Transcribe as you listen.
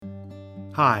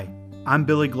Hi, I'm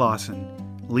Billy Glosson,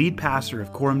 lead pastor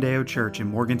of Coram Deo Church in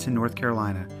Morganton, North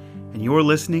Carolina, and you're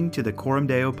listening to the Coram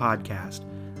Deo Podcast,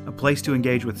 a place to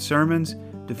engage with sermons,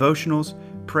 devotionals,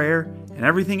 prayer, and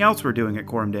everything else we're doing at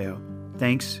Coram Deo.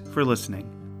 Thanks for listening.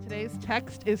 Today's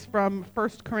text is from 1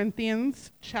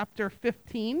 Corinthians chapter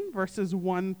 15, verses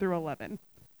 1 through 11.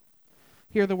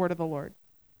 Hear the word of the Lord.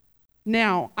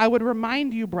 Now, I would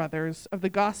remind you, brothers, of the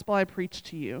gospel I preached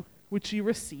to you, which you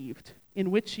received, in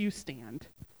which you stand,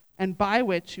 and by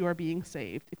which you are being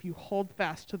saved, if you hold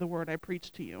fast to the word I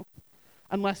preached to you,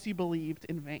 unless you believed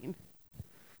in vain.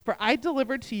 For I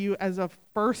delivered to you as of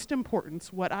first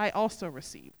importance what I also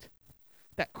received,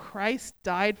 that Christ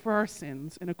died for our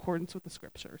sins in accordance with the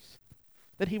Scriptures,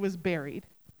 that he was buried,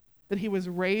 that he was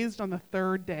raised on the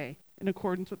third day in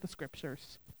accordance with the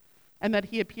Scriptures, and that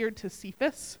he appeared to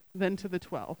Cephas, then to the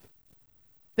 12.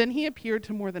 Then he appeared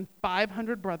to more than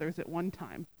 500 brothers at one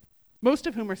time, most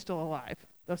of whom are still alive,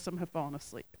 though some have fallen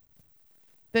asleep.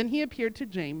 Then he appeared to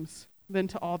James, then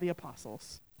to all the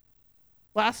apostles.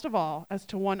 Last of all, as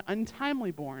to one untimely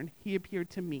born, he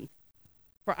appeared to me,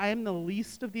 for I am the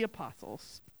least of the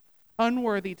apostles,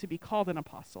 unworthy to be called an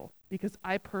apostle, because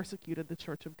I persecuted the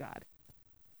church of God.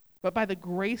 But by the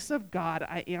grace of God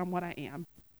I am what I am,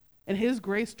 and his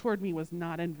grace toward me was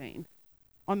not in vain.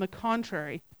 On the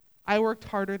contrary, I worked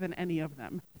harder than any of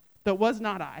them, though it was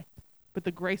not I, but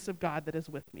the grace of God that is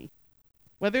with me.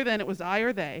 Whether then it was I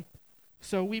or they,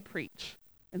 so we preach,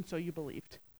 and so you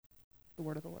believed. The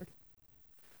word of the Lord.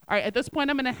 All right, at this point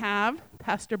I'm going to have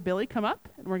Pastor Billy come up,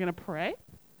 and we're going to pray,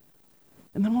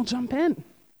 and then we'll jump in.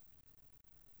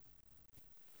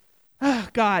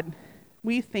 God,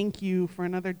 we thank you for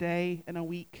another day and a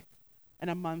week and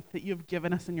a month that you have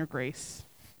given us in your grace.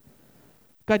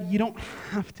 God, you don't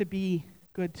have to be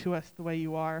good to us the way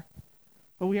you are,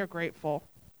 but we are grateful.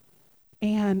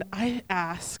 And I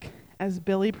ask, as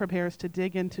Billy prepares to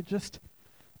dig into just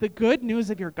the good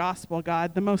news of your gospel,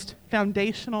 God, the most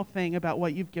foundational thing about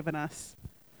what you've given us,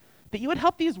 that you would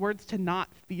help these words to not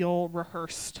feel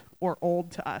rehearsed or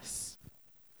old to us.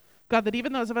 God, that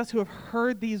even those of us who have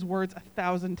heard these words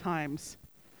 1,000 times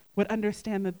would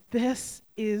understand that this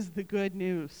is the good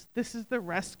news. This is the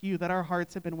rescue that our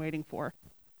hearts have been waiting for.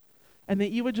 And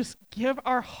that you would just give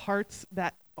our hearts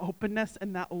that openness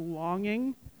and that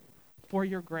longing for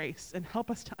your grace and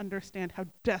help us to understand how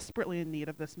desperately in need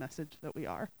of this message that we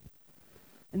are.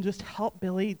 And just help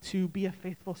Billy to be a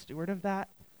faithful steward of that.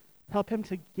 Help him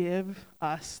to give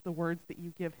us the words that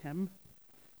you give him.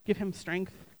 Give him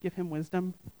strength, give him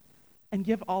wisdom, and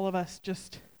give all of us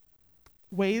just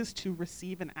ways to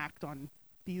receive and act on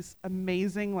these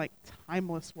amazing,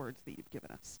 timeless words that you've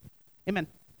given us. Amen.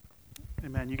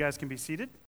 Amen. You guys can be seated.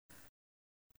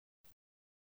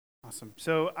 Awesome.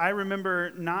 So I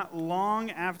remember not long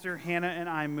after Hannah and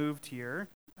I moved here,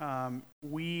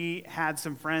 we had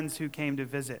some friends who came to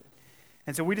visit.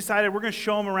 And so we decided we're going to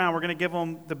show them around. We're going to give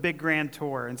them the big grand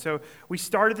tour. And so we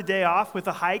started the day off with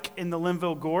a hike in the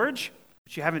Linville Gorge,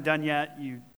 which you haven't done yet.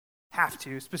 You have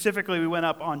to. Specifically, we went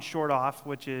up on Short Off,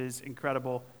 which is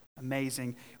incredible,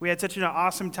 amazing. We had such an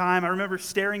awesome time. I remember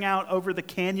staring out over the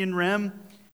canyon rim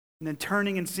and then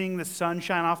turning and seeing the sun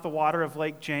shine off the water of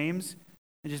Lake James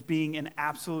and just being in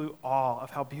absolute awe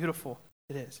of how beautiful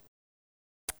it is.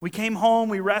 We came home,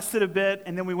 we rested a bit,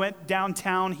 and then we went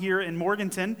downtown here in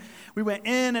Morganton. We went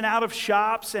in and out of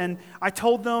shops, and I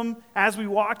told them as we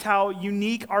walked how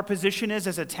unique our position is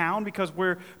as a town because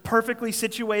we're perfectly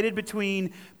situated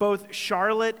between both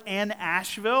Charlotte and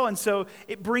Asheville, and so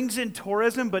it brings in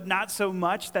tourism, but not so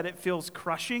much that it feels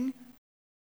crushing.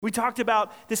 We talked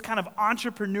about this kind of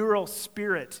entrepreneurial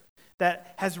spirit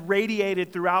that has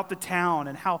radiated throughout the town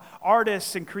and how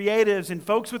artists and creatives and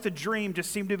folks with a dream just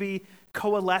seem to be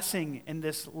coalescing in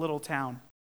this little town.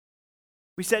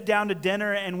 We sat down to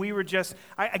dinner and we were just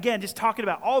talking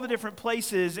about all the different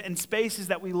places and spaces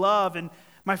that we love. And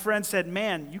my friend said,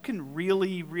 man, you can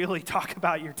really, really talk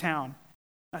about your town.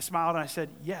 I smiled and I said,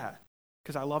 yeah,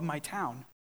 because I love my town.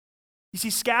 You see,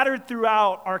 scattered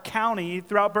throughout our county,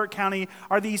 throughout Burke County,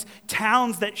 are these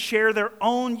towns that share their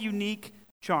own unique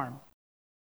charm.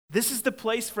 This is the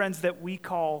place, friends, that we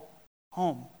call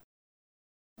home.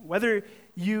 Whether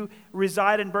you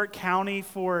reside in Burke County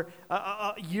for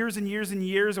years and years and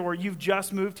years, or you've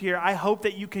just moved here, I hope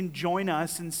that you can join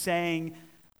us in saying,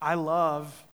 I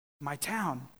love my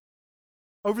town.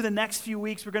 Over the next few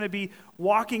weeks, we're going to be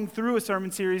walking through a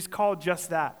sermon series called just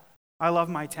that, I love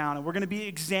my town. And we're going to be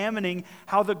examining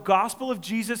how the gospel of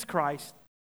Jesus Christ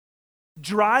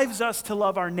drives us to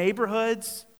love our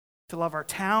neighborhoods, to love our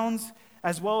towns,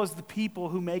 as well as the people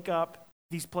who make up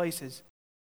these places.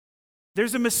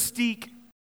 There's a mystique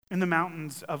in the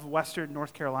mountains of western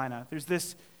North Carolina. There's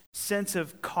this sense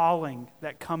of calling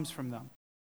that comes from them.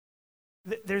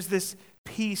 There's this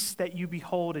peace that you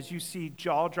behold as you see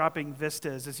jaw-dropping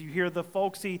vistas, as you hear the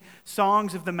folksy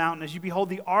songs of the mountain, as you behold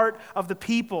the art of the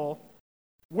people.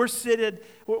 We're seated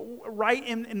right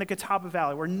in the Catawba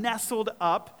Valley. We're nestled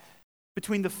up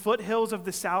between the foothills of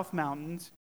the South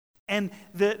Mountains and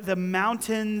the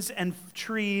mountains and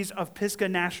trees of Pisgah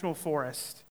National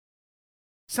Forest.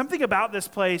 Something about this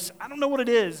place, I don't know what it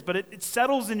is, but it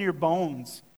settles in your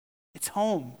bones. It's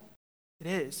home. It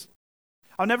is.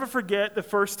 I'll never forget the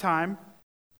first time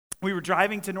we were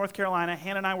driving to North Carolina.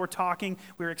 Hannah and I were talking.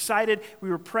 We were excited. We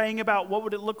were praying about what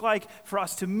would it look like for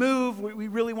us to move. We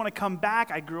really want to come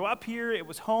back. I grew up here. It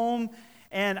was home.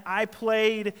 And I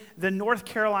played the North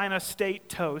Carolina State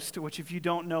Toast, which if you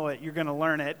don't know it, you're going to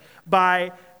learn it,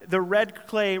 by the Red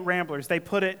Clay Ramblers. They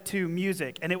put it to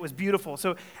music, and it was beautiful.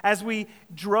 So as we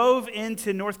drove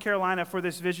into North Carolina for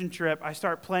this vision trip, I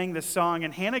start playing this song,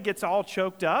 and Hannah gets all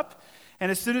choked up. And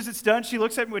as soon as it's done, she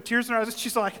looks at me with tears in her eyes, and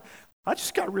she's like, I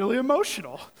just got really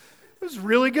emotional. It was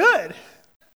really good.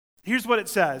 Here's what it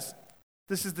says.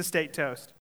 This is the State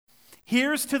Toast.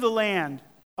 Here's to the land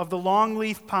of the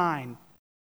longleaf pine,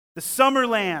 the summer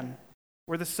land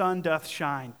where the sun doth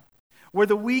shine, where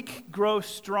the weak grow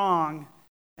strong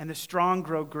and the strong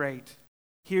grow great.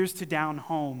 Here's to down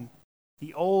home,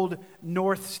 the old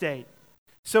North State.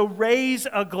 So raise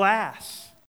a glass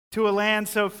to a land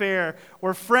so fair,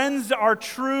 where friends are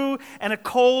true and a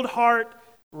cold heart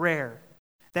rare.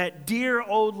 That dear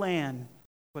old land,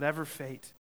 whatever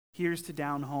fate, here's to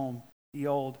down home, the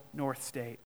old North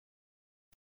State.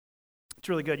 It's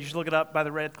really good. You should look it up by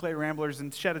the Red Clay Ramblers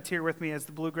and shed a tear with me as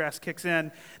the bluegrass kicks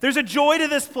in. There's a joy to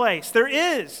this place. There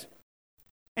is.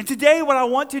 And today what I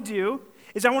want to do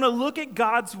is I want to look at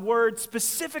God's word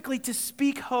specifically to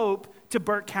speak hope to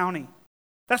Burke County.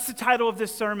 That's the title of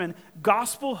this sermon,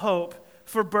 Gospel Hope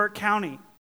for Burke County.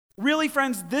 Really,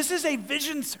 friends, this is a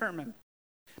vision sermon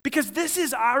because this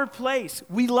is our place.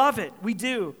 We love it. We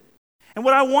do. And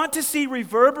what I want to see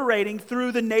reverberating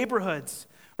through the neighborhoods,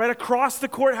 right across the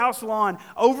courthouse lawn,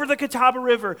 over the Catawba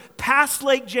River, past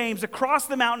Lake James, across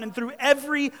the mountain, and through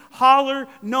every holler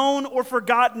known or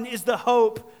forgotten is the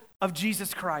hope of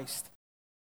Jesus Christ.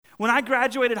 When I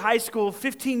graduated high school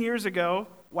 15 years ago,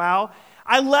 wow,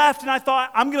 I left and I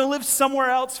thought, I'm going to live somewhere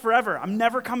else forever. I'm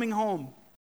never coming home.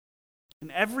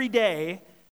 And every day,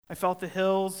 I felt the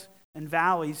hills and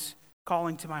valleys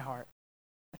calling to my heart.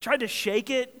 I tried to shake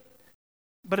it,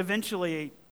 but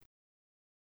eventually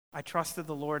I trusted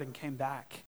the Lord and came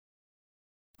back.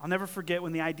 I'll never forget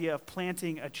when the idea of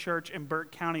planting a church in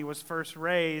Burke County was first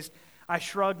raised. I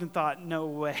shrugged and thought, no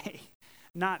way,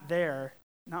 not there,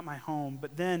 not my home.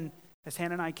 But then as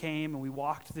Hannah and I came and we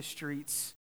walked the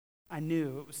streets, I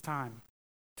knew it was time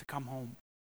to come home.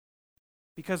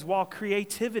 Because while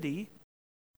creativity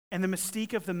and the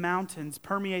mystique of the mountains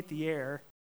permeate the air,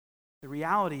 the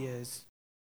reality is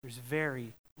there's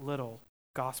very little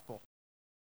gospel.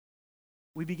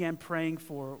 We began praying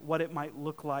for what it might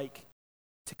look like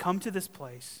to come to this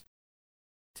place,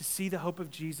 to see the hope of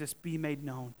Jesus be made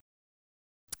known.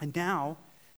 And now,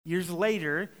 years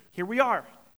later, here we are,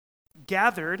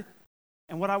 gathered,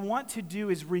 and what I want to do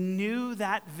is renew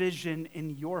that vision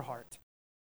in your heart.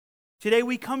 Today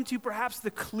we come to perhaps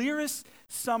the clearest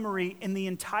summary in the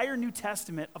entire New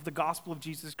Testament of the gospel of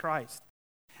Jesus Christ.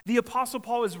 The Apostle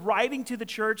Paul is writing to the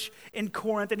church in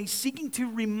Corinth, and he's seeking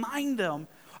to remind them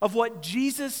of what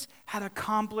Jesus had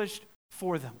accomplished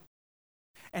for them.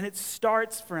 And it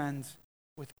starts, friends,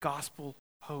 with gospel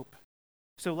hope.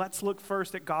 So let's look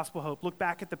first at gospel hope. Look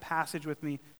back at the passage with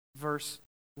me, verse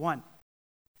 1.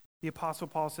 The Apostle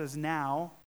Paul says,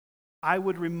 now I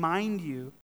would remind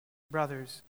you,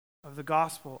 brothers, of the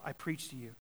gospel I preached to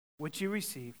you, which you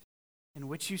received, in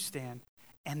which you stand,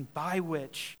 and by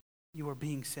which you are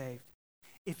being saved.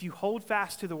 If you hold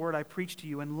fast to the word I preached to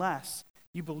you, unless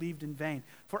you believed in vain.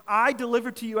 For I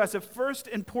delivered to you as of first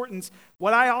importance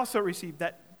what I also received,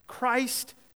 that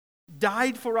Christ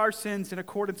died for our sins in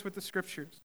accordance with the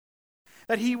Scriptures,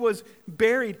 that he was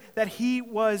buried, that he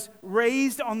was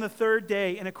raised on the third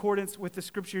day in accordance with the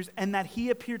Scriptures, and that he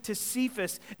appeared to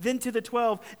Cephas, then to the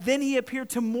 12, then he appeared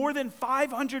to more than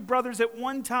 500 brothers at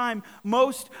one time,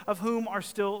 most of whom are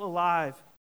still alive,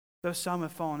 though some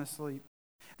have fallen asleep.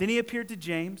 Then he appeared to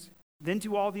James, then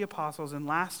to all the apostles, and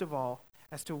last of all,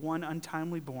 as to one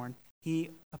untimely born, he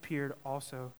appeared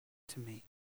also to me.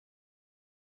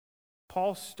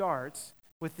 Paul starts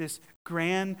with this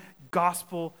grand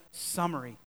gospel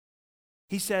summary.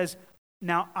 He says,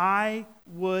 now I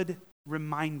would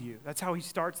remind you. That's how he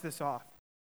starts this off.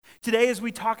 Today, as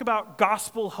we talk about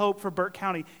gospel hope for Burke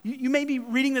County, you may be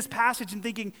reading this passage and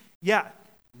thinking, yeah,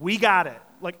 we got it.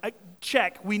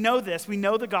 Check. We know this. We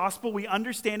know the gospel. We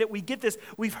understand it. We get this.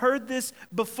 We've heard this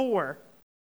before.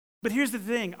 But here's the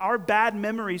thing. Our bad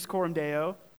memories, Coram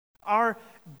Deo, our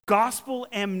gospel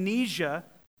amnesia,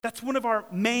 that's one of our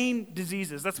main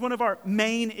diseases. That's one of our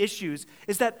main issues,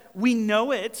 is that we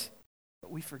know it,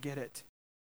 but we forget it.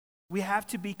 We have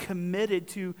to be committed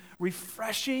to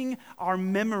refreshing our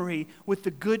memory with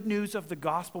the good news of the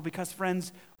gospel because,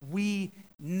 friends, we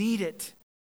need it.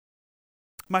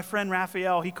 My friend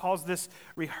Raphael, he calls this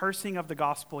rehearsing of the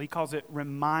gospel. He calls it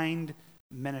remind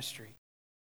ministry.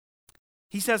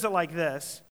 He says it like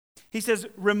this. He says,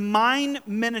 remind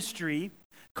ministry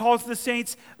calls the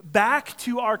saints back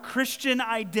to our Christian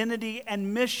identity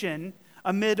and mission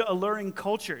amid alluring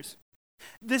cultures.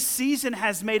 This season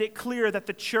has made it clear that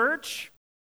the church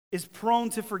is prone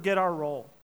to forget our role.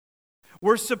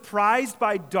 We're surprised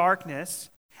by darkness,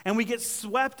 and we get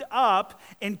swept up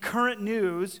in current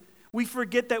news. We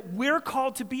forget that we're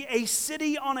called to be a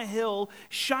city on a hill,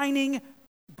 shining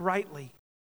brightly.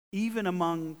 Even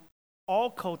among all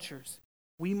cultures,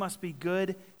 we must be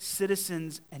good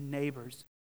citizens and neighbors,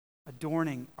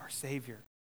 adorning our Savior.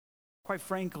 Quite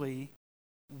frankly,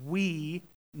 we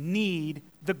need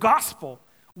the gospel.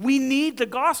 We need the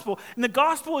gospel. And the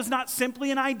gospel is not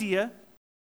simply an idea.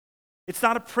 It's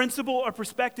not a principle or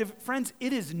perspective. Friends,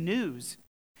 it is news.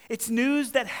 It's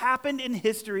news that happened in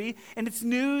history, and it's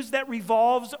news that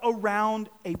revolves around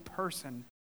a person.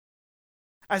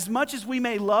 As much as we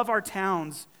may love our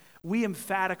towns, we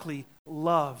emphatically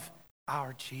love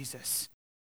our Jesus.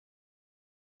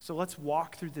 So let's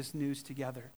walk through this news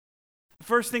together. The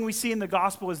first thing we see in the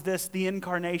gospel is this, the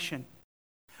incarnation.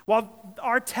 While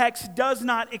our text does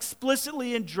not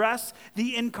explicitly address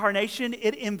the incarnation,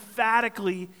 it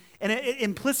emphatically and it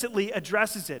implicitly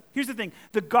addresses it. Here's the thing.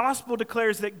 The gospel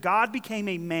declares that God became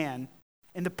a man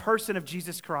in the person of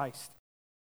Jesus Christ.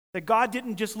 That God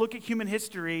didn't just look at human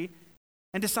history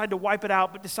and decide to wipe it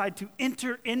out, but decide to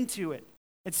enter into it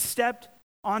and stepped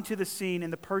onto the scene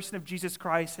in the person of Jesus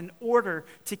Christ in order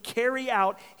to carry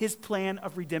out his plan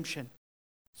of redemption.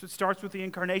 So it starts with the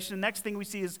incarnation. The next thing we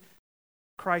see is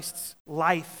Christ's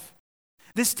life.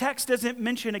 This text doesn't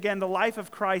mention, again, the life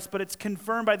of Christ, but it's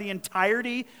confirmed by the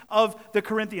entirety of the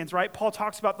Corinthians, right? Paul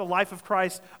talks about the life of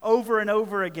Christ over and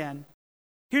over again.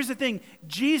 Here's the thing.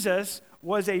 Jesus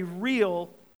was a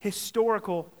real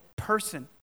historical person,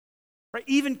 right?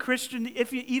 Even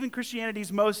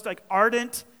Christianity's most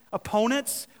ardent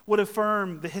opponents would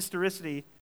affirm the historicity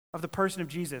of the person of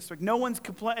Jesus. No one's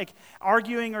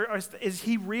arguing or is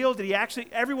he real? Did he actually?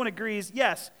 Everyone agrees,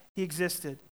 yes, he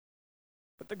existed.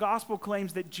 But the gospel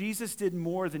claims that Jesus did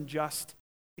more than just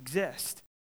exist.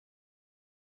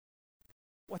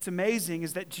 What's amazing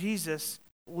is that Jesus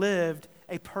lived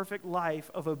a perfect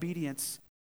life of obedience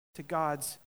to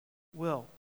God's will,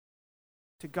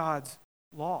 to God's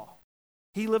law.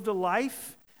 He lived a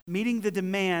life meeting the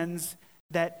demands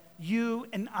that you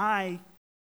and I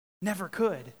never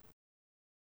could.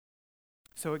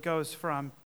 So it goes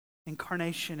from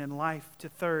incarnation and life to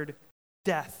third,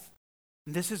 death.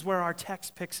 And this is where our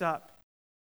text picks up.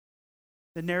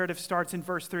 The narrative starts in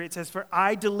verse 3. It says, "For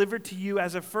I delivered to you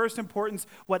as of first importance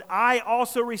what I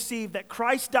also received, that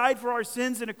Christ died for our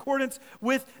sins in accordance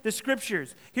with the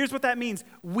Scriptures." Here's what that means.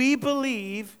 We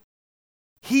believe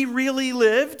he really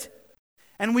lived,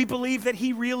 and we believe that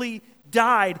he really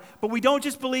died. But we don't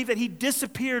just believe that he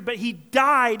disappeared, but he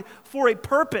died for a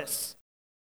purpose.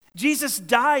 Jesus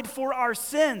died for our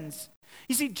sins.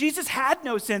 You see, Jesus had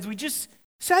no sins. We just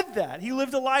said that. He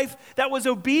lived a life that was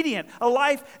obedient, a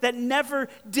life that never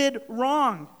did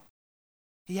wrong.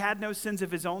 He had no sins of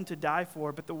his own to die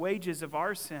for, but the wages of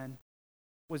our sin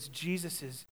was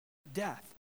Jesus'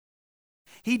 death.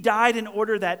 He died in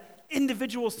order that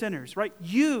individual sinners, right,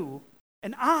 you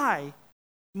and I,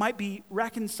 might be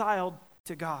reconciled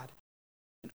to God.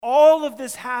 And all of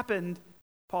this happened,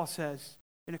 Paul says,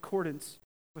 in accordance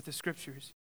with the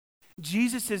Scriptures.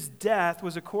 Jesus' death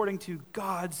was according to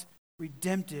God's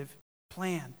redemptive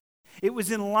plan. It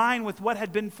was in line with what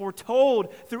had been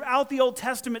foretold throughout the Old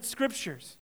Testament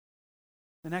Scriptures.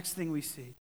 The next thing we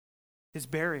see, his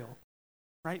burial,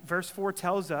 right? Verse 4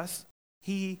 tells us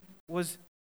he was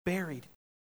buried.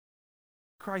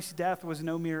 Christ's death was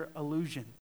no mere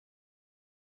illusion.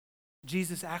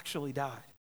 Jesus actually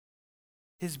died.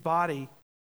 His body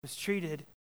was treated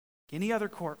like any other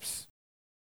corpse.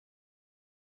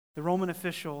 The Roman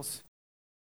officials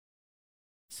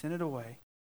sent it away,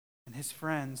 and his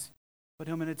friends put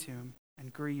him in a tomb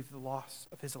and grieved the loss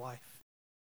of his life.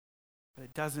 But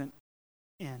it doesn't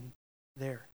end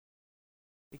there.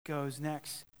 it goes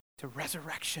next to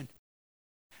resurrection.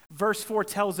 Verse 4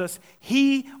 tells us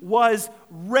he was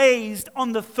raised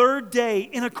on the third day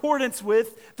in accordance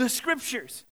with the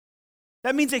scriptures.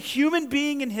 That means a human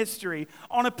being in history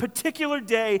on a particular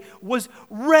day was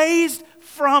raised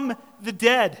from the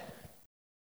dead.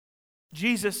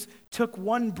 Jesus took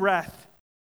one breath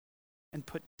and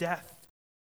put death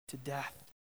to death.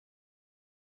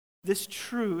 This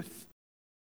truth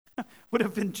would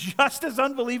have been just as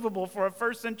unbelievable for a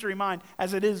first century mind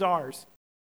as it is ours.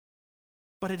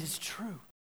 But it is true.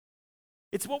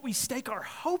 It's what we stake our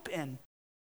hope in.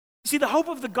 See, the hope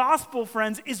of the gospel,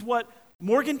 friends, is what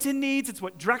Morganton needs. It's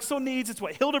what Drexel needs. It's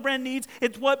what Hildebrand needs.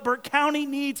 It's what Burke County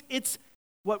needs. It's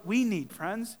what we need,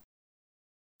 friends.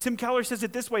 Tim Keller says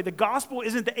it this way: the gospel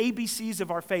isn't the ABCs of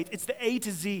our faith. It's the A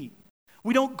to Z.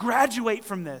 We don't graduate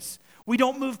from this. We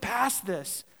don't move past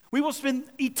this. We will spend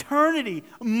eternity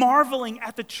marveling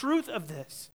at the truth of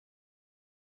this.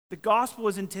 The gospel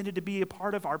is intended to be a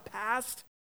part of our past,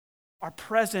 our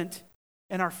present,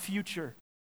 and our future.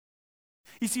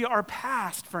 You see, our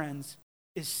past, friends,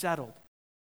 is settled.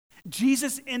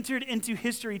 Jesus entered into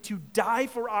history to die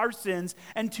for our sins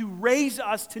and to raise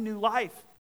us to new life.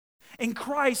 In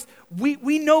Christ,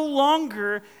 we no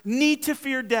longer need to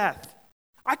fear death.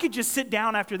 I could just sit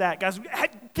down after that, guys.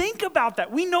 Think about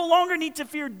that. We no longer need to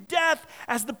fear death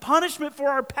as the punishment for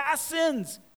our past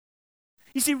sins.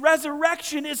 You see,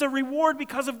 resurrection is a reward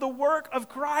because of the work of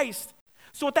Christ.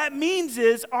 So what that means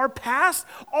is our past,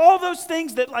 all those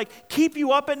things that keep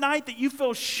you up at night, that you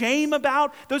feel shame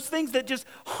about, those things that just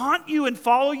haunt you and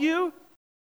follow you,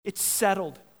 it's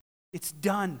settled. It's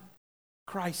done.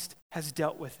 Christ has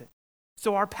dealt with it.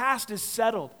 So our past is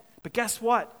settled. But guess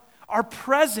what? Our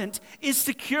present is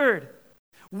secured.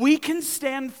 We can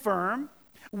stand firm.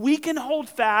 We can hold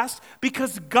fast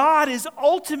because God is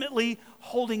ultimately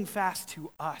holding fast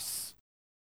to us.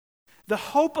 The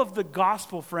hope of the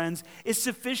gospel, friends, is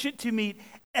sufficient to meet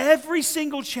every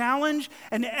single challenge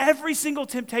and every single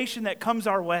temptation that comes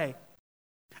our way.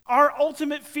 Our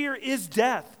ultimate fear is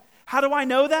death. How do I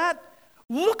know that?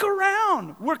 Look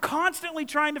around. We're constantly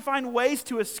trying to find ways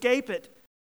to escape it.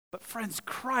 But friends,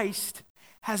 Christ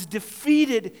has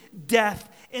defeated death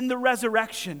in the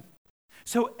resurrection.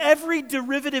 So every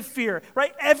derivative fear,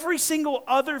 right? Every single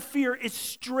other fear is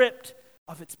stripped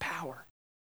of its power.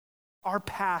 Our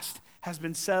past has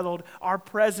been settled, our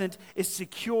present is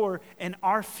secure, and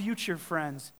our future,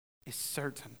 friends, is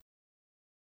certain.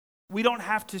 We don't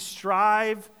have to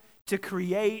strive to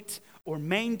create or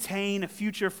maintain a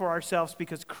future for ourselves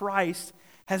because Christ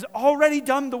has already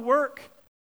done the work.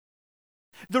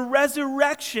 The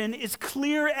resurrection is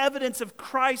clear evidence of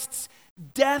Christ's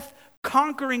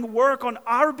death-conquering work on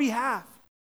our behalf.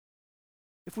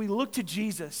 If we look to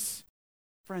Jesus,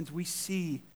 friends, we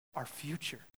see our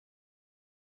future.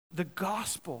 The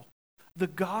gospel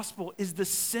is the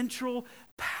central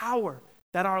power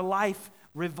that our life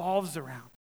revolves around.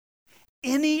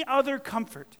 Any other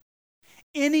comfort,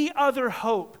 any other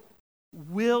hope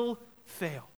will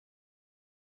fail.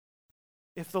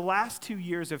 If the last 2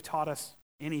 years have taught us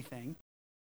anything,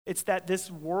 it's that this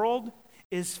world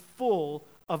is full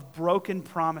of broken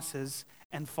promises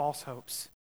and false hopes.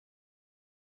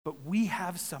 But we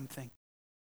have something.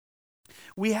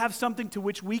 We have something to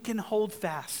which we can hold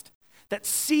fast that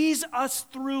sees us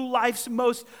through life's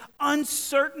most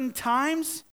uncertain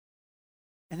times.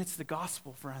 And it's the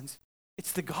gospel, friends.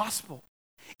 It's the gospel.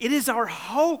 It is our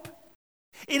hope.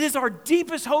 It is our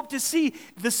deepest hope to see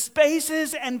the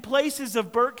spaces and places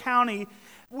of Burke County.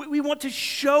 We want to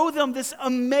show them this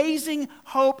amazing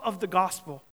hope of the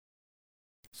gospel.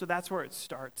 So that's where it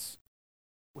starts,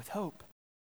 with hope.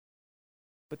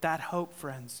 But that hope,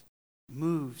 friends,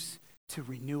 moves to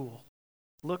renewal.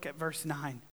 Look at verse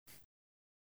 9.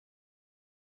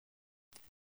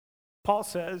 Paul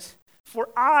says, "For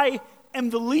I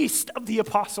am the least of the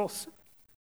apostles,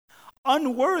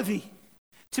 unworthy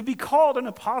to be called an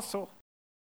apostle,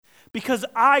 because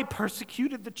I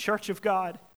persecuted the church of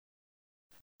God.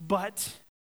 But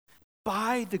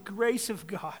by the grace of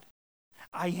God,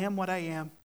 I am what I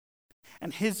am.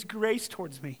 And his grace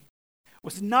towards me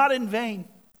was not in vain.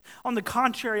 On the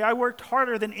contrary, I worked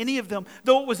harder than any of them,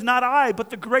 though it was not I, but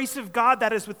the grace of God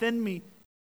that is within me.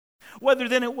 Whether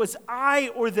then it was I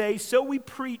or they, so we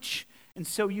preach, and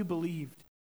so you believed."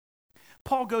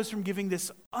 Paul goes from giving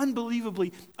this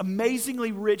unbelievably,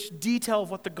 amazingly rich detail of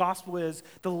what the gospel is,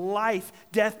 the life,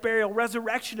 death, burial,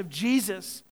 resurrection of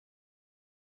Jesus.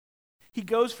 He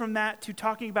goes from that to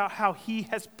talking about how he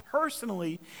has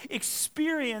personally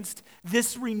experienced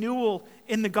this renewal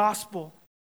in the gospel.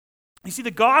 You see, the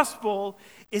gospel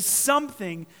is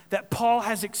something that Paul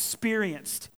has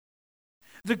experienced.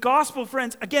 The gospel,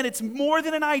 friends, again, it's more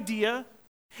than an idea.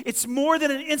 It's more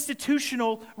than an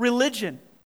institutional religion.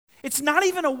 It's not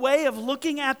even a way of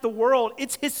looking at the world.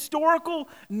 It's historical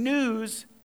news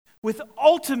with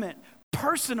ultimate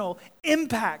personal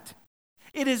impact.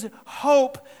 It is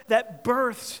hope that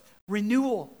births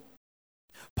renewal.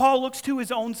 Paul looks to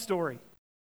his own story.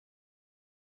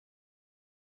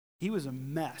 He was a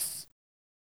mess.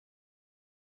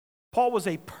 Paul was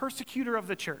a persecutor of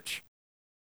the church.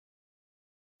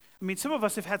 I mean, some of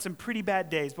us have had some pretty bad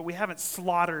days, but we haven't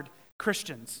slaughtered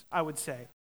Christians, I would say.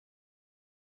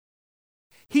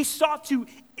 He sought to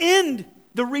end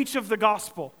the reach of the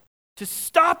gospel, to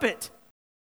stop it.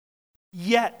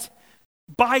 Yet,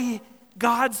 by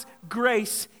God's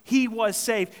grace, he was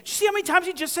saved. You see how many times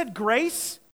he just said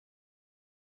grace?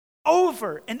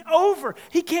 Over and over.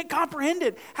 He can't comprehend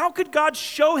it. How could God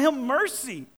show him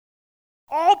mercy?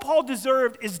 All Paul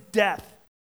deserved is death.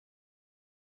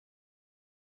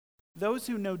 Those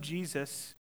who know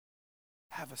Jesus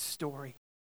have a story.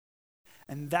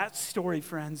 And that story,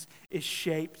 friends, is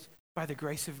shaped by the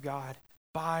grace of God,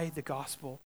 by the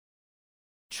gospel.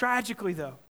 Tragically,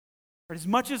 though, as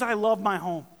much as I love my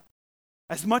home,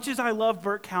 as much as I love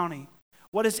Burke County,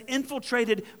 what has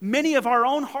infiltrated many of our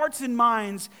own hearts and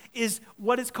minds is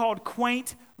what is called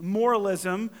quaint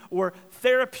moralism or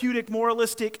therapeutic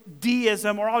moralistic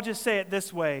deism, or I'll just say it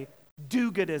this way,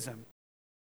 do-goodism.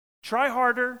 Try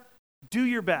harder, do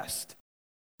your best,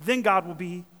 then God will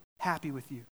be happy with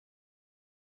you.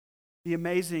 The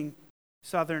amazing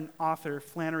Southern author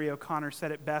Flannery O'Connor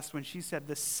said it best when she said,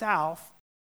 "The South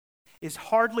is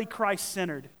hardly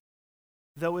Christ-centered,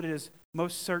 though it is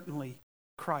most certainly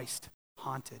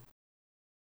Christ-haunted."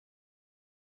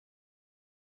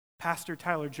 Pastor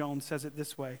Tyler Jones says it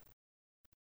this way.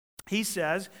 He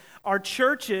says, "Our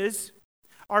churches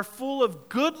are full of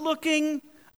good-looking,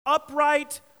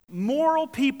 upright, moral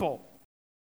people.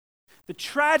 The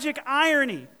tragic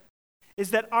irony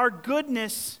is that our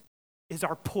goodness is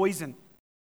our poison.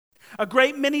 A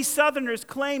great many Southerners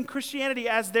claim Christianity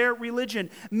as their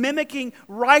religion, mimicking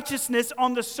righteousness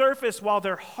on the surface while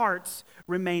their hearts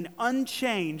remain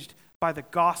unchanged by the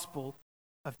gospel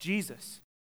of Jesus."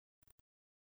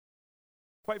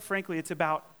 Quite frankly, it's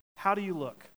about how do you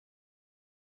look?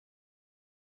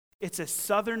 It's a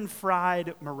Southern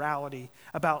fried morality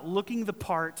about looking the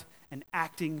part and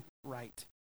acting right.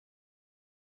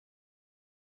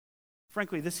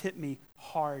 Frankly, this hit me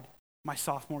hard my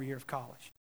sophomore year of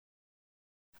college.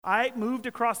 I moved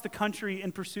across the country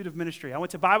in pursuit of ministry. I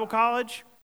went to Bible college.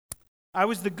 I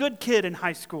was the good kid in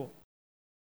high school.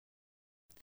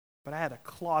 But I had a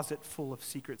closet full of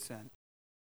secret sin.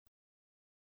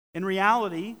 In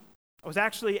reality, I was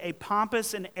actually a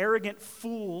pompous and arrogant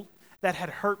fool that had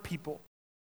hurt people.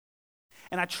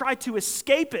 And I tried to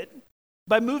escape it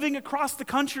by moving across the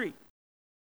country.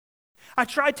 I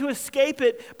tried to escape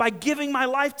it by giving my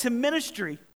life to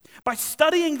ministry, by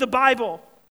studying the Bible.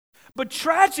 But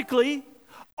tragically,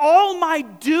 all my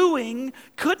doing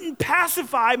couldn't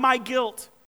pacify my guilt.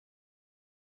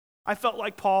 I felt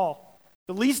like Paul,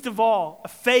 the least of all, a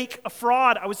fake, a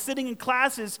fraud. I was sitting in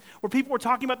classes where people were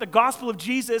talking about the gospel of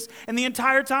Jesus, and the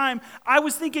entire time I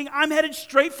was thinking, I'm headed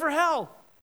straight for hell.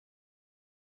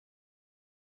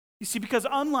 You see, because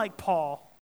unlike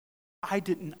Paul, I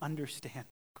didn't understand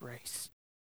grace.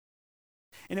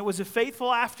 And it was a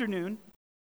fateful afternoon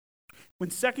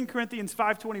when 2 Corinthians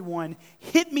 5:21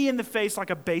 hit me in the face like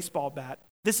a baseball bat.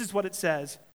 This is what it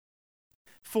says.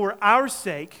 For our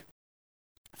sake,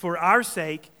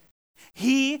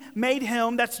 he made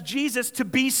him, that's Jesus, to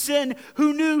be sin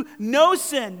who knew no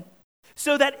sin,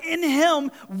 so that in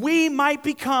him we might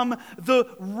become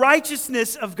the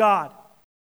righteousness of God.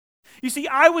 You see,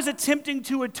 I was attempting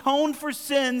to atone for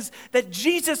sins that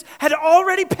Jesus had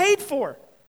already paid for.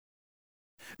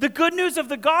 The good news of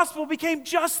the gospel became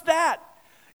just that.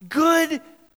 Good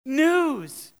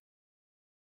news.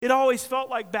 It always felt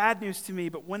like bad news to me,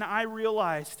 but when I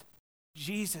realized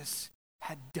Jesus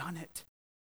had done it.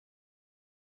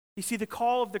 You see, the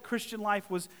call of the Christian life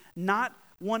was not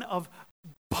one of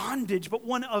bondage, but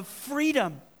one of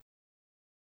freedom.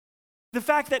 The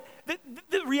fact that,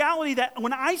 the reality that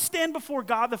when I stand before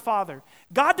God the Father,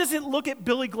 God doesn't look at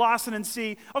Billy Glosson and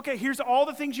see, okay, here's all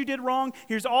the things you did wrong,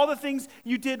 here's all the things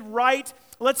you did right,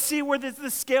 let's see where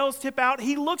the scales tip out.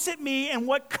 He looks at me, and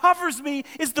what covers me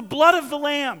is the blood of the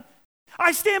Lamb.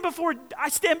 I stand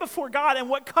before God, and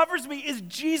what covers me is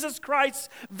Jesus Christ's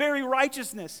very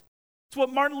righteousness. It's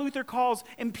what Martin Luther calls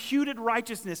imputed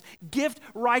righteousness, gift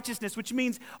righteousness, which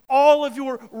means all of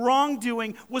your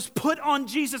wrongdoing was put on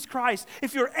Jesus Christ.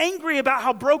 If you're angry about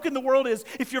how broken the world is,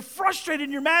 if you're frustrated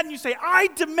and you're mad and you say, I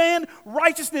demand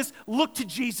righteousness, look to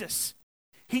Jesus.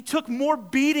 He took more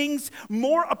beatings,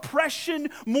 more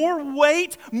oppression, more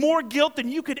weight, more guilt than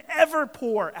you could ever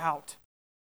pour out.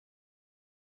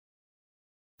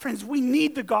 Friends, we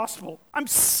need the gospel. I'm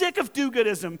sick of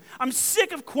do-goodism. I'm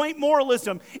sick of quaint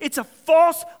moralism. It's a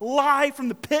false lie from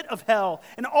the pit of hell,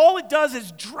 and all it does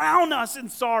is drown us in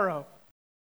sorrow.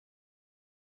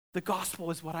 The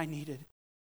gospel is what I needed.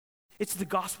 It's the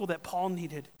gospel that Paul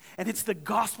needed, and it's the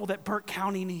gospel that Burke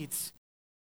County needs.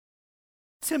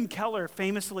 Tim Keller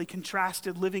famously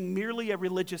contrasted living merely a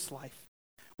religious life,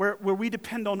 where we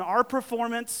depend on our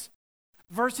performance,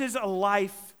 versus a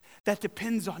life that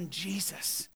depends on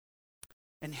Jesus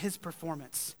and his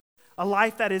performance. A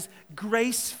life that is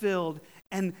grace-filled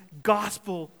and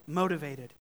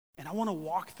gospel-motivated. And I want to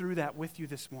walk through that with you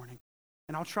this morning.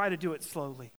 And I'll try to do it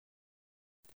slowly.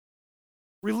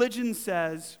 Religion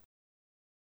says,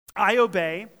 I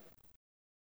obey,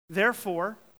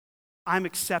 therefore I'm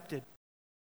accepted.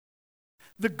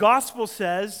 The gospel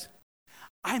says,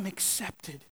 I'm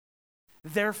accepted,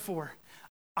 therefore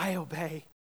I obey.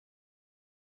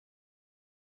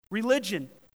 Religion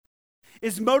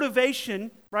is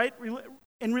motivation, right?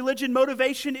 In religion,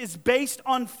 motivation is based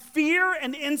on fear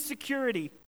and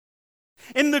insecurity.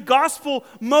 In the gospel,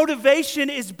 motivation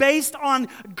is based on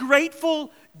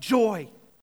grateful joy.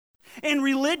 In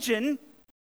religion,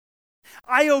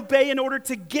 I obey in order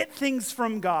to get things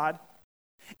from God.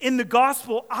 In the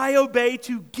gospel, I obey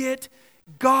to get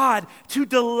God, to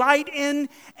delight in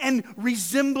and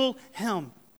resemble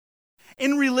him.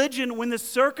 In religion, when the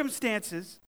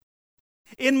circumstances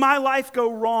in my life go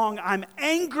wrong, I'm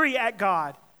angry at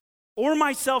God or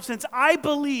myself, since I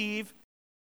believe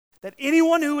that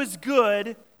anyone who is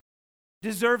good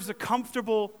deserves a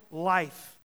comfortable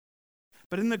life.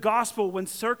 But in the gospel, when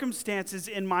circumstances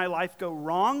in my life go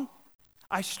wrong,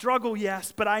 I struggle,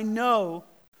 yes, but I know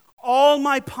all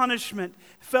my punishment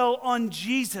fell on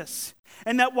Jesus.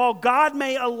 And that while God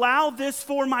may allow this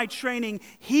for my training,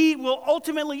 he will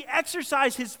ultimately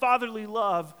exercise his fatherly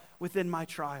love within my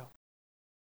trial.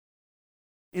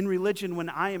 In religion, when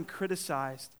I am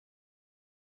criticized,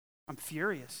 I'm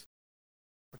furious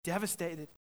or devastated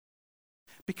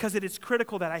because it is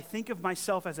critical that I think of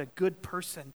myself as a good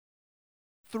person.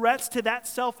 Threats to that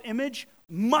self-image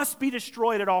must be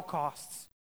destroyed at all costs.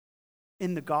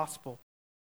 In the gospel,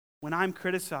 when I'm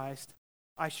criticized,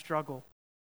 I struggle.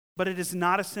 But it is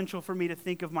not essential for me to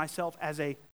think of myself as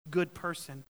a good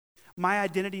person. My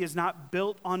identity is not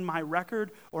built on my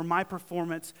record or my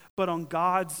performance, but on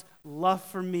God's love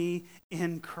for me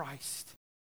in Christ.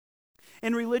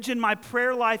 In religion, my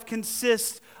prayer life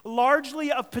consists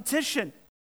largely of petition,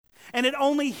 and it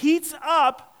only heats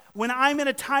up when I'm in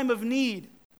a time of need.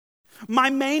 My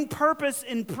main purpose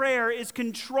in prayer is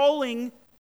controlling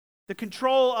the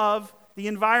control of the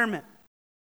environment.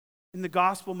 In the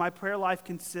gospel, my prayer life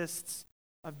consists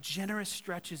of generous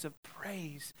stretches of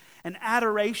praise and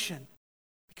adoration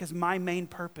because my main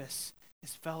purpose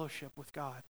is fellowship with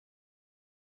God.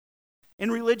 In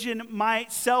religion, my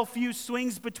self-view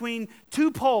swings between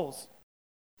two poles.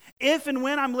 If and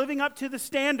when I'm living up to the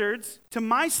standards, to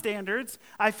my standards,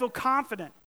 I feel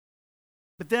confident.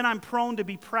 But then I'm prone to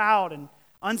be proud and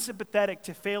unsympathetic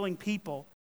to failing people.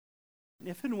 And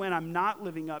if and when I'm not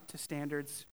living up to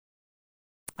standards,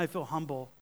 I feel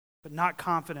humble, but not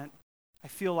confident. I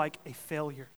feel like a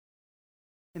failure.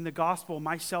 In the gospel,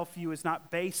 my self-view is not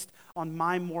based on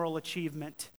my moral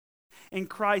achievement. In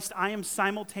Christ, I am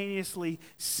simultaneously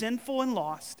sinful and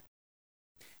lost,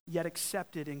 yet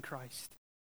accepted in Christ.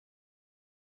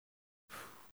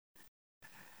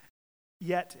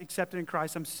 Yet accepted in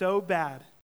Christ. I'm so bad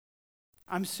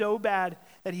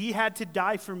that he had to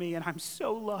die for me, and I'm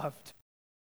so loved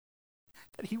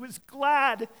that he was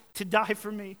glad to die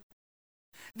for me.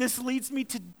 This leads me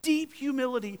to deep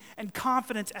humility and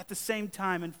confidence at the same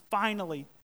time. And finally,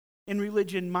 in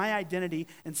religion, my identity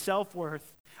and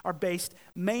self-worth are based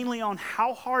mainly on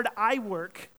how hard I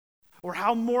work or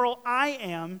how moral I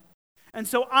am. And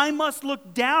so I must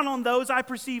look down on those I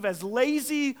perceive as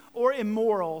lazy or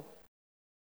immoral.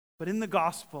 But in the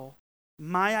gospel,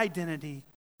 my identity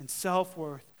and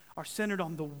self-worth are centered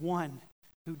on the one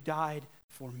who died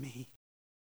for me.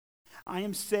 I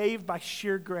am saved by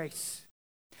sheer grace.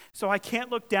 So I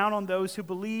can't look down on those who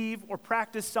believe or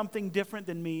practice something different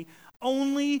than me.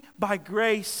 Only by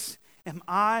grace am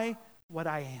I what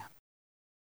I am.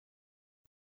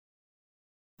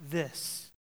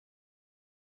 This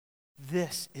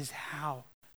is how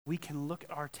we can look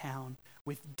at our town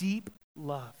with deep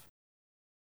love.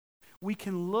 We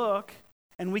can look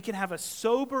and we can have a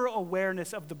sober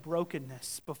awareness of the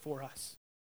brokenness before us.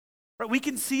 Right? We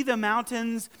can see the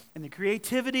mountains and the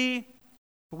creativity,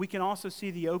 but we can also see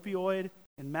the opioid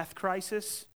and meth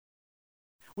crisis.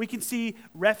 We can see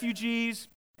refugees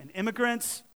and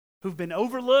immigrants who've been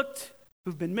overlooked,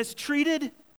 who've been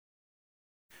mistreated.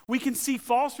 We can see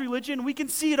false religion. We can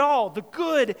see it all, the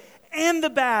good and the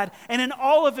bad. And in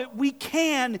all of it, we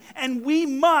can and we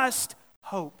must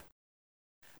hope.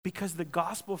 Because the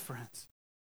gospel, friends,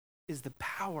 is the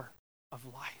power of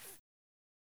life.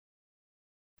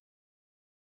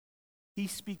 He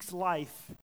speaks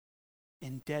life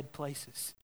in dead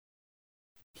places.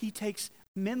 He takes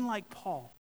men like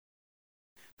Paul,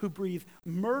 who breathe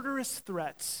murderous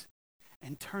threats,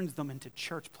 and turns them into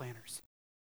church planters.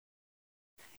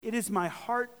 It is my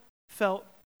heartfelt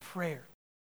prayer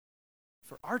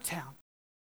for our town,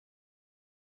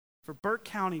 for Burke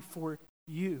County, for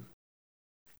you,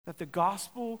 that the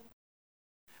gospel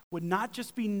would not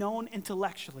just be known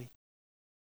intellectually,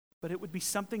 but it would be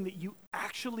something that you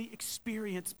actually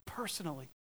experience personally.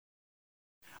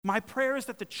 My prayer is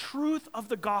that the truth of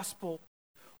the gospel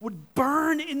would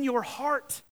burn in your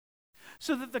heart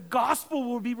so that the gospel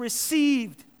will be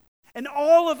received and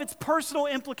all of its personal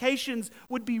implications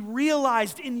would be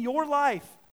realized in your life.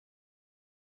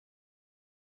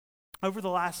 Over the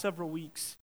last several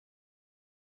weeks,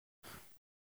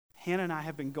 Hannah and I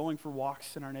have been going for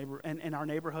walks in our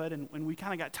neighborhood, and we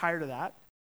kind of got tired of that.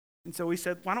 And so we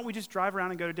said, why don't we just drive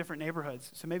around and go to different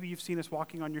neighborhoods? So maybe you've seen us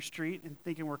walking on your street and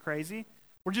thinking we're crazy.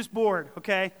 We're just bored,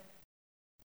 okay?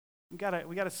 We got a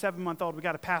 7-month-old. We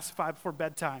got to pacify before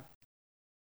bedtime.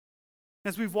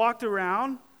 As we've walked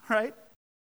around, right,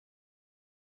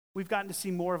 we've gotten to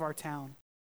see more of our town.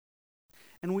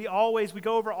 And we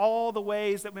go over all the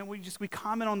ways that when we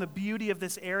comment on the beauty of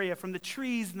this area, from the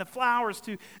trees and the flowers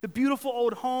to the beautiful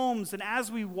old homes. And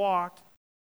as we walked,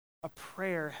 a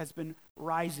prayer has been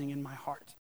rising in my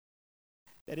heart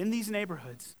that in these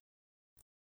neighborhoods,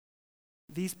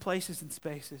 these places and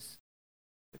spaces,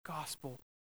 the gospel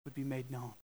would be made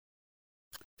known.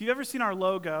 If you've ever seen our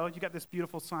logo, you got this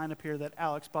beautiful sign up here that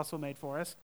Alex Bussell made for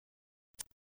us.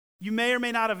 You may or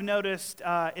may not have noticed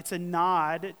it's a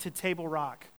nod to Table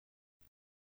Rock.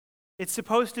 It's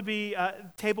supposed to be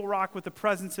Table Rock with the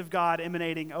presence of God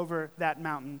emanating over that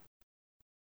mountain.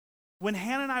 When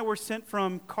Hannah and I were sent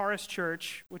from Charis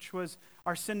Church, which was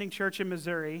our sending church in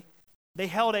Missouri, they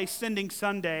held a sending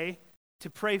Sunday to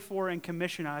pray for and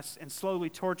commission us and slowly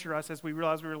torture us as we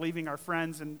realized we were leaving our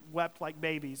friends and wept like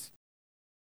babies.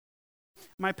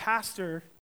 My pastor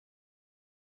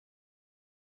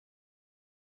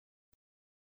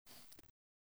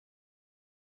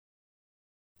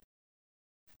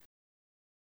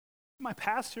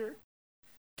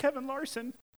Kevin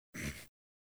Larson,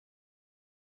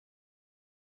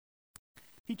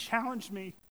 he challenged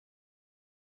me.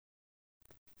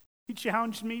 He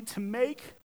challenged me to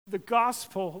make the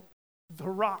gospel the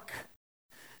rock,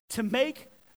 to make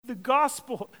the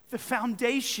gospel the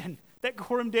foundation that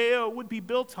Coram Deo would be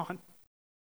built on.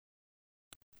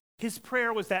 His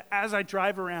prayer was that as I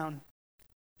drive around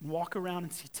and walk around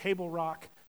and see Table Rock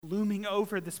looming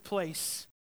over this place,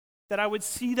 that I would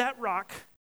see that rock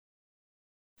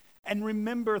and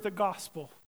remember the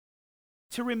gospel,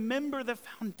 to remember the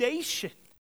foundation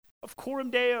of Coram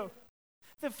Deo,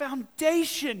 the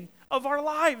foundation of our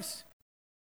lives.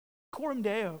 Coram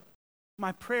Deo,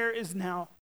 my prayer is now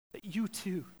that you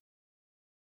too,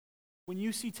 when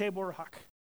you see Table Rock,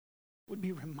 would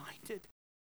be reminded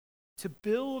to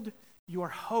build your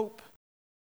hope,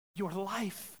 your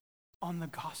life on the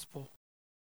gospel.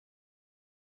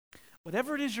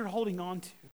 Whatever it is you're holding on to,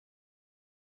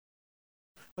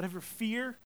 whatever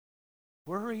fear,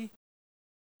 worry,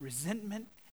 resentment,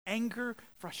 anger,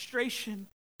 frustration,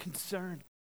 concern.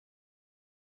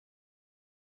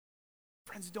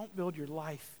 Friends, don't build your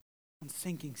life on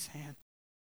sinking sand.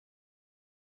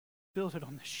 Build it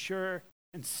on the sure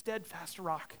and steadfast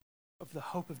rock of the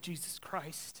hope of Jesus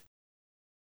Christ.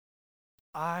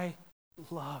 I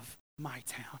love my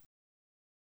town.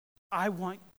 I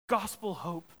want gospel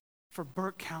hope for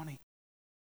Burke County.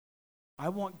 I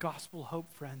want gospel hope,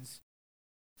 friends,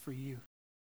 for you.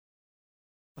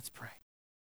 Let's pray.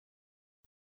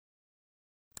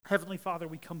 Heavenly Father,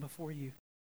 we come before you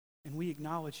and we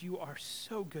acknowledge you are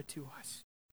so good to us.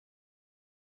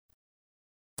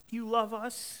 You love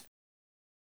us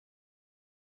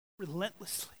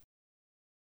relentlessly,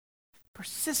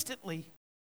 persistently.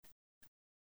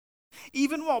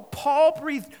 Even while Paul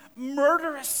breathed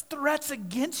murderous threats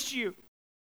against you,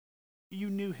 you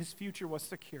knew his future was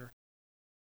secure.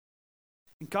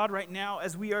 And God, right now,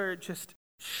 as we are just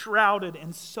shrouded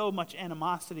in so much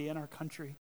animosity in our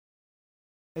country,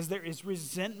 as there is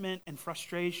resentment and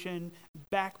frustration,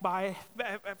 backed by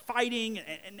fighting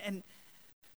and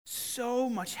so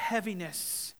much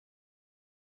heaviness,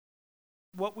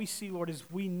 what we see, Lord,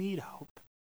 is we need hope.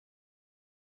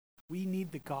 We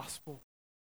need the gospel.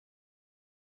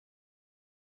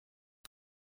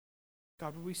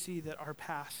 God, we see that our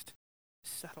past is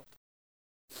settled.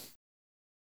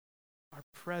 Our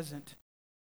present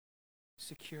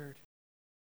secured.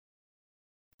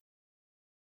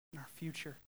 And our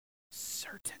future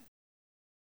certain.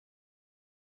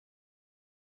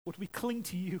 Would we cling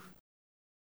to you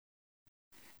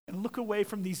and look away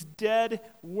from these dead,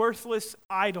 worthless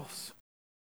idols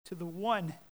to the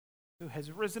one who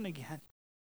has risen again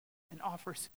and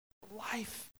offers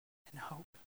life and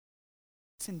hope.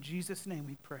 It's in Jesus' name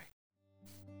we pray.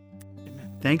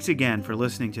 Amen. Thanks again for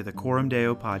listening to the Coram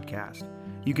Deo podcast.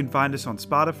 You can find us on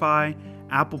Spotify,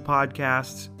 Apple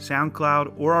Podcasts,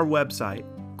 SoundCloud, or our website,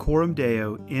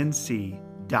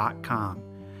 coramdeonc.com.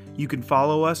 You can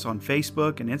follow us on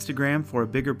Facebook and Instagram for a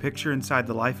bigger picture inside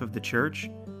the life of the church.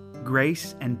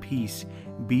 Grace and peace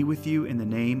be with you in the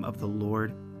name of the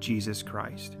Lord Jesus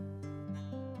Christ.